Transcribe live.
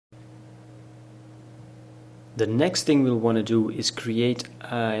The next thing we'll want to do is create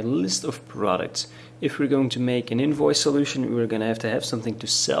a list of products. If we're going to make an invoice solution, we're going to have something to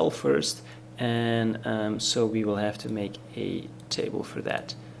sell first, and so we will have to make a table for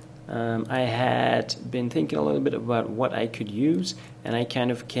that. I had been thinking a little bit about what I could use, and I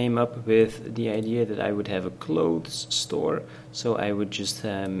kind of came up with the idea that I would have a clothes store, so I would just,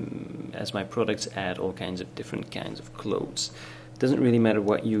 as my products, add all kinds of different kinds of clothes. It doesn't really matter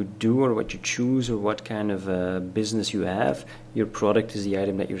what you do or what you choose or what kind of business you have. Your product is the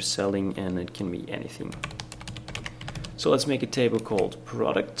item that you're selling, and it can be anything. So let's make a table called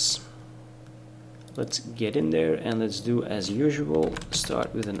products. Let's get in there and let's do as usual,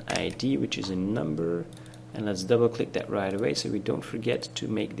 start with an ID, which is a number, and let's double click that right away so we don't forget to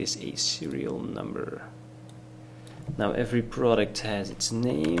make this a serial number. Now every product has its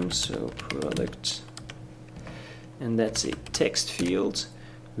name, so product, and that's a text field.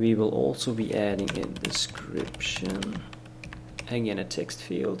 We will also be adding a description, again a text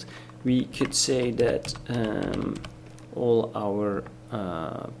field. We could say that all our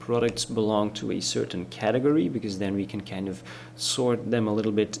products belong to a certain category, because then we can kind of sort them a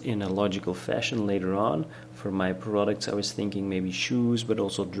little bit in a logical fashion later on. For my products I was thinking maybe shoes, but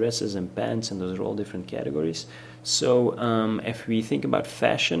also dresses and pants, and those are all different categories. So if we think about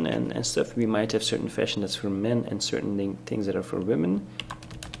fashion and stuff, we might have certain fashion that's for men and certain things that are for women.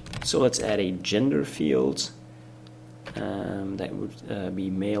 So let's add a gender field. That would be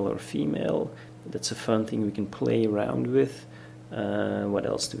male or female. That's a fun thing we can play around with. What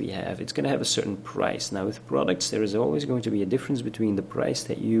else do we have? It's going to have a certain price. Now with products there is always going to be a difference between the price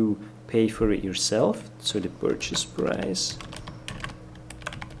that you pay for it yourself, so the purchase price,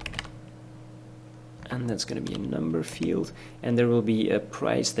 and that's going to be a number field, and there will be a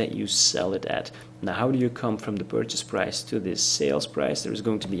price that you sell it at. Now how do you come from the purchase price to this sales price? There is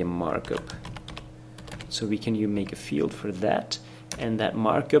going to be a markup, so you make a field for that. And that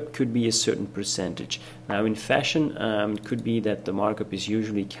markup could be a certain percentage. Now in fashion, it could be that the markup is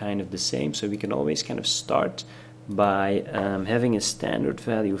usually kind of the same, so we can always kind of start by having a standard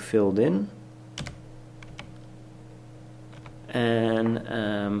value filled in, and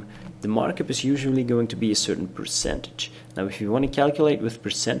the markup is usually going to be a certain percentage. Now if you want to calculate with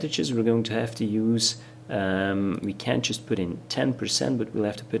percentages, we're going to have to use, we can't just put in 10%, but we'll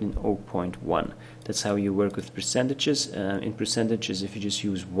have to put in 0.1. That's how you work with percentages. In percentages, if you just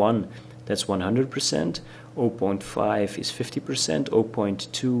use 1, that's 100%, 0.5 is 50%,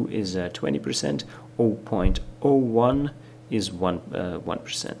 0.2 is 20%, 0.01 is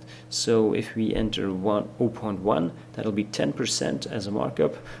 1%. So if we enter 0.1, that'll be 10% as a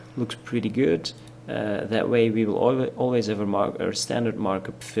markup. Looks pretty good. That way we will always have our standard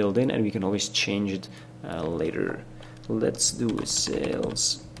markup filled in, and we can always change it later. Let's do a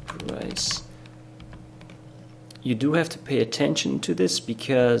sales price. You do have to pay attention to this,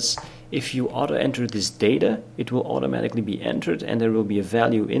 because if you auto-enter this data, it will automatically be entered and there will be a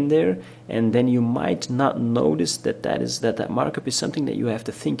value in there, and then you might not notice that markup is something that you have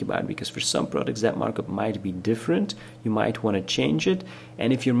to think about, because for some products that markup might be different. You might want to change it,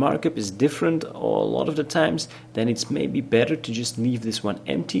 and if your markup is different a lot of the times, then it's maybe better to just leave this one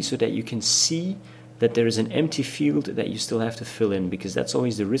empty so that you can see that there is an empty field that you still have to fill in, because that's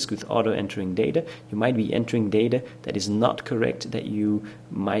always the risk with auto-entering data. You might be entering data that is not correct, that you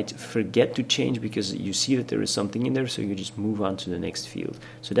might forget to change because you see that there is something in there, so you just move on to the next field.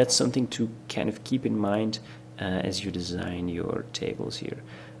 So that's something to kind of keep in mind as you design your tables here.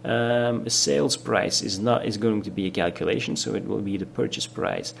 A sales price is going to be a calculation, so it will be the purchase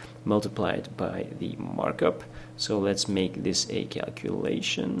price multiplied by the markup. So let's make this a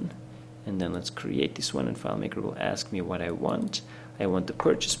calculation. And then let's create this one, and FileMaker will ask me what I want. I want the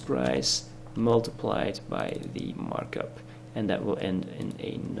purchase price multiplied by the markup, and that will end in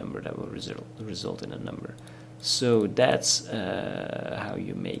a number, that will result in a number. So that's how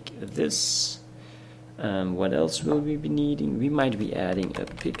you make this. What else will we be needing? We might be adding a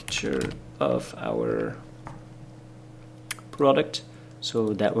picture of our product,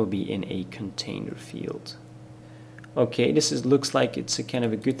 so that will be in a container field. Okay, looks like it's a kind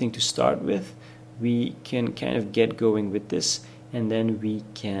of a good thing to start with. We can kind of get going with this, and then we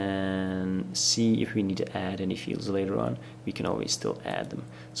can see if we need to add any fields later on. We can always still add them.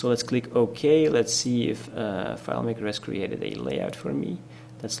 So let's click OK. Let's see if FileMaker has created a layout for me.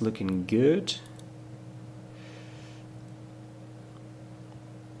 That's looking good.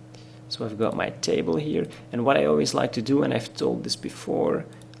 So I've got my table here, and what I always like to do, and I've told this before,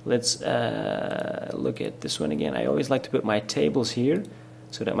 let's look at this one again. I always like to put my tables here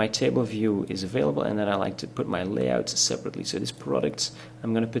so that my table view is available, and then I like to put my layouts separately. So this products,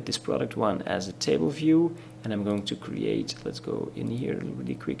 I'm going to put this product one as a table view, and I'm going to create, let's go in here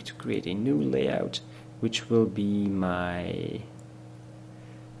really quick to create a new layout, which will be my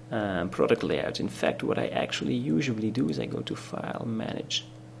product layout. In fact, what I actually usually do is I go to File, Manage,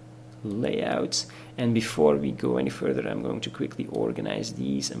 Layouts, and before we go any further, I'm going to quickly organize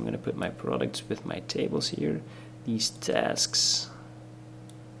these. I'm going to put my products with my tables here. These tasks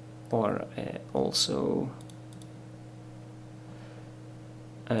are also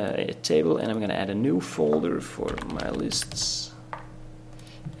a table, and I'm going to add a new folder for my lists.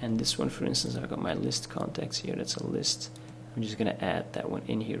 And this one, for instance, I've got my list contacts here. That's a list. I'm just going to add that one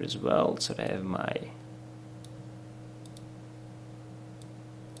in here as well, so that I have my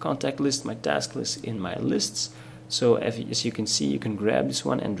contact list, my task list in my lists. So as you can see, you can grab this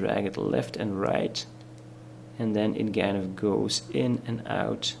one and drag it left and right, and then it kind of goes in and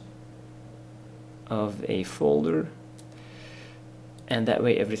out of a folder, and that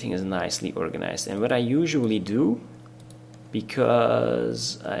way everything is nicely organized. And what I usually do,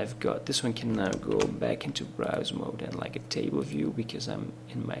 because I've got this one, can now go back into browse mode and like a table view, because I'm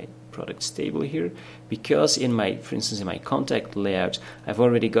in my products table here, because in my, for instance, in my contact layout, I've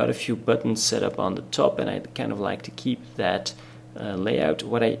already got a few buttons set up on the top, and I kind of like to keep that layout.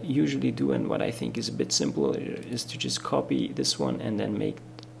 What I usually do, and what I think is a bit simpler, is to just copy this one and then make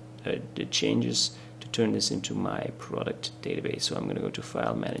the changes to turn this into my product database. So I'm going to go to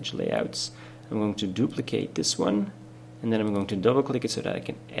File, Manage, Layouts. I'm going to duplicate this one, and then I'm going to double click it so that I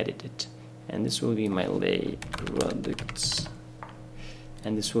can edit it. And this will be my lay products,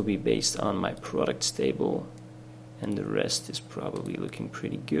 and this will be based on my products table, and the rest is probably looking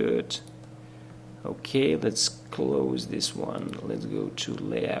pretty good. Okay, let's close this one. Let's go to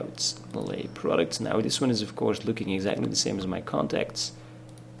layouts, lay products. Now this one is of course looking exactly the same as my contacts.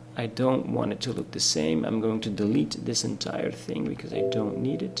 I don't want it to look the same. I'm going to delete this entire thing because I don't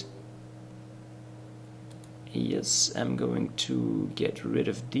need it. Yes, I'm going to get rid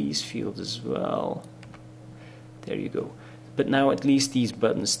of these fields as well. There you go. But now at least these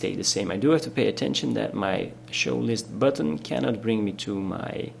buttons stay the same. I do have to pay attention that my show list button cannot bring me to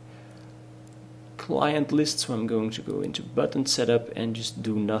my client list, so I'm going to go into button setup and just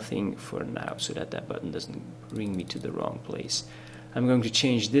do nothing for now, so that that button doesn't bring me to the wrong place. I'm going to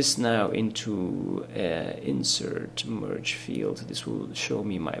change this now into insert merge field. This will show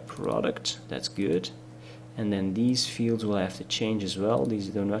me my product. That's good. And then these fields will have to change as well. These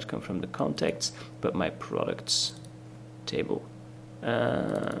do not come from the contacts, but my products table.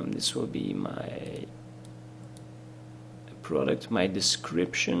 This will be my product, my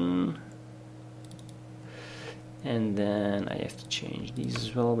description, and then I have to change these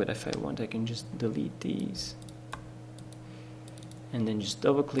as well, but if I want I can just delete these and then just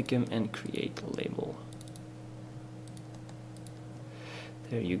double click them and create a label.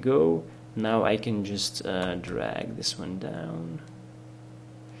 There you go. Now I can just drag this one down,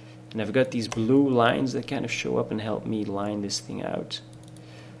 and I've got these blue lines that kind of show up and help me line this thing out.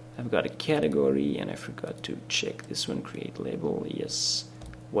 I've got a category, and I forgot to check this one, create label. Yes.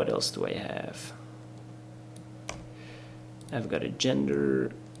 What else do I have? I've got a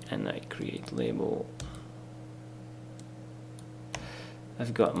gender, and I create label.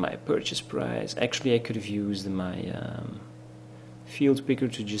 I've got my purchase price. Actually, I could have used my field picker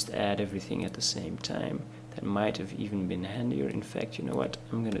to just add everything at the same time. That might have even been handier. In fact, you know what?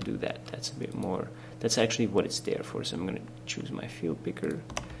 I'm going to do that. That's a bit more. That's actually what it's there for. So I'm going to choose my field picker.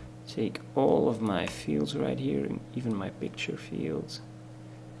 Take all of my fields right here, and even my picture fields,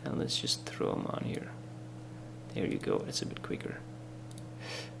 and let's just throw them on here. There you go. It's a bit quicker.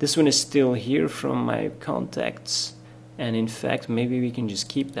 This one is still here from my contacts, and in fact maybe we can just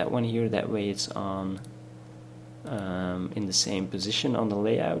keep that one here. That way it's on in the same position on the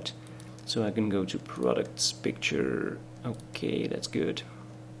layout. So I can go to products, picture. Okay, that's good.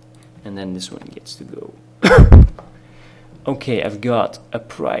 And then this one gets to go. Okay, I've got a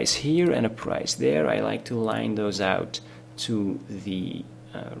price here and a price there. I like to line those out to the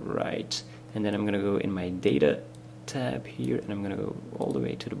right. And then I'm going to go in my data tab here, and I'm going to go all the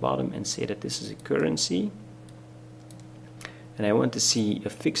way to the bottom and say that this is a currency. And I want to see a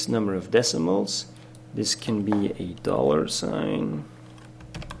fixed number of decimals. This can be a $sign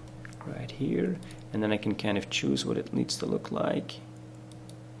right here. And then I can kind of choose what it needs to look like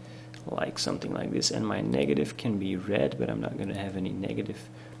something like this. And my negative can be red, but I'm not going to have any negative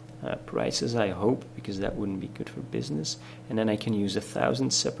prices, I hope, because that wouldn't be good for business. And then I can use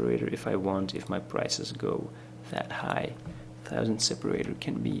 1,000 separator if I want, if my prices go that high. 1,000 separator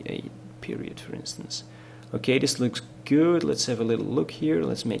can be a period, for instance. Okay, this looks good. Let's have a little look here.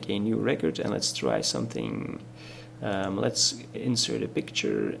 Let's make a new record and let's try something. Let's insert a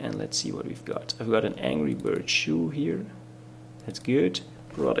picture and let's see what we've got. I've got an Angry Bird shoe here. That's good.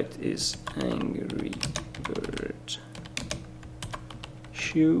 Product is Angry Bird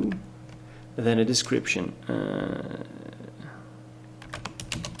shoe. Then a description.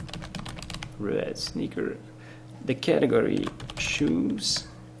 Red sneaker. The category shoes.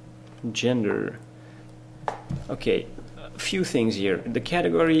 Gender. Okay, a few things here. The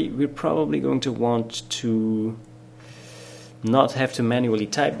category, we're probably going to want to not have to manually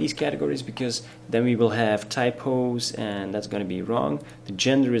type these categories, because then we will have typos and that's going to be wrong. The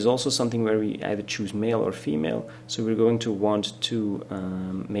gender is also something where we either choose male or female, so we're going to want to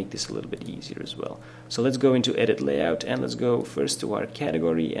make this a little bit easier as well. So let's go into edit layout and let's go first to our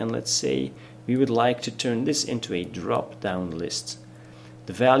category and let's say we would like to turn this into a drop-down list.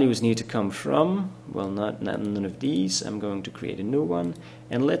 The values need to come from, well, none of these. I'm going to create a new one,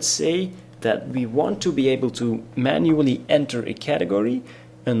 and let's say that we want to be able to manually enter a category,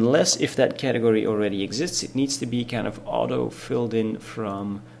 unless if that category already exists, it needs to be kind of auto filled in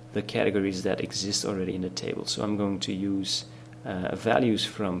from the categories that exist already in the table. So I'm going to use values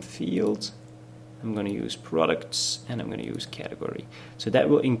from field, I'm going to use products, and I'm going to use category. So that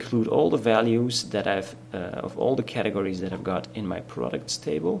will include all the values that I've of all the categories that I've got in my products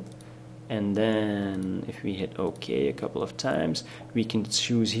table. And then if we hit OK a couple of times, we can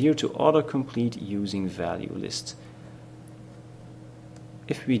choose here to autocomplete using value list.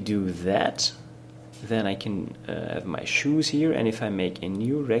 If we do that, then I can have my shoes here, and if I make a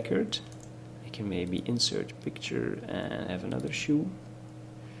new record, I can maybe insert picture and have another shoe.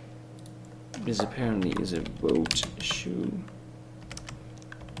 This apparently is a boat shoe.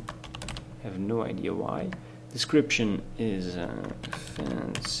 I have no idea why. Description is a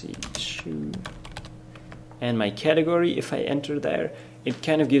fancy shoe. And my category, if I enter there, it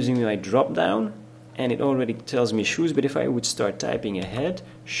kind of gives me my drop down and it already tells me shoes, but if I would start typing ahead,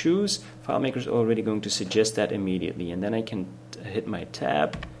 shoes, FileMaker is already going to suggest that immediately, and then I can hit my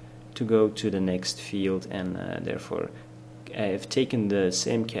tab to go to the next field, and therefore I have taken the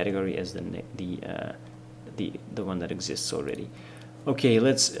same category as the one that exists already. Okay,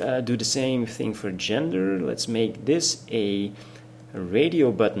 let's do the same thing for gender. Let's make this a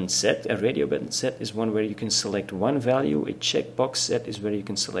radio button set. A radio button set is one where you can select one value. A checkbox set is where you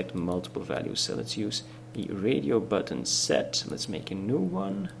can select multiple values. So let's use the radio button set. Let's make a new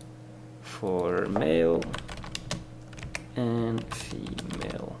one for male and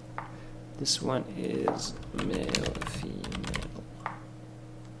female. This one is male, female.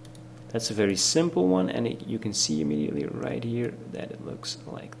 That's a very simple one, and you can see immediately right here that it looks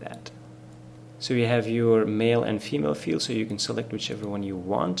like that. So you have your male and female field, so you can select whichever one you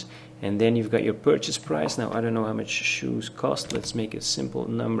want. And then you've got your purchase price. Now, I don't know how much shoes cost. Let's make a simple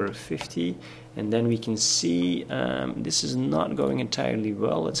number of 50. And then we can see this is not going entirely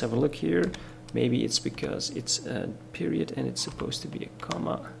well. Let's have a look here. Maybe it's because it's a period and it's supposed to be a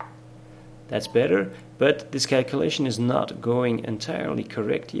comma. That's better, but this calculation is not going entirely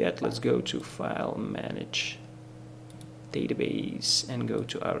correct yet. Let's go to File, Manage, Database, and go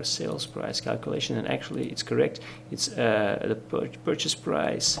to our sales price calculation, and actually it's correct. It's the purchase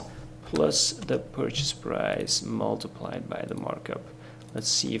price plus the purchase price multiplied by the markup. Let's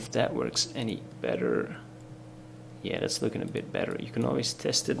see if that works any better. Yeah, that's looking a bit better. You can always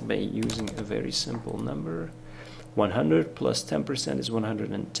test it by using a very simple number. 100 plus 10% is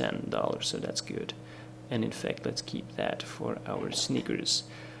 $110, so that's good. And in fact, let's keep that for our sneakers.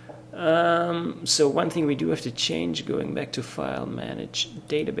 So one thing we do have to change, going back to File, Manage,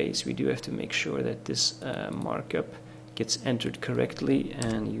 Database, we do have to make sure that this markup gets entered correctly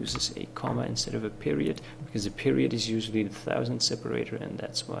and uses a comma instead of a period, because a period is usually the thousand separator, and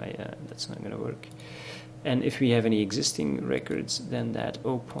that's why that's not going to work. And if we have any existing records, then that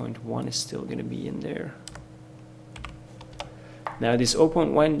 0.1 is still going to be in there. Now this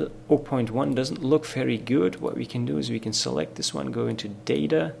 0.1 doesn't look very good. What we can do is we can select this one, go into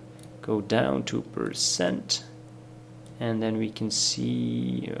data, go down to %, and then we can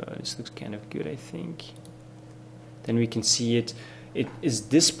see, this looks kind of good, I think. Then we can see it is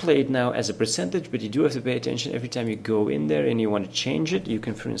displayed now as a percentage, but you do have to pay attention every time you go in there and you want to change it. You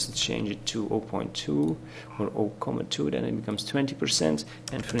can, for instance, change it to 0.2 or 0.2, then it becomes 20%,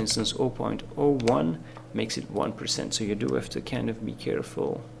 and for instance 0.01 makes it 1%. So you do have to kind of be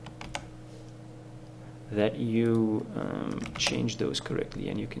careful that you change those correctly.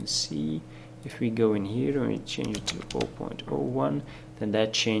 And you can see if we go in here and we change it to 0.01, then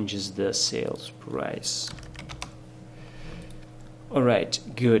that changes the sales price. All right,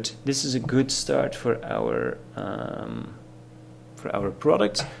 good. This is a good start for our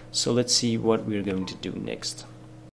product. So let's see what we're going to do next.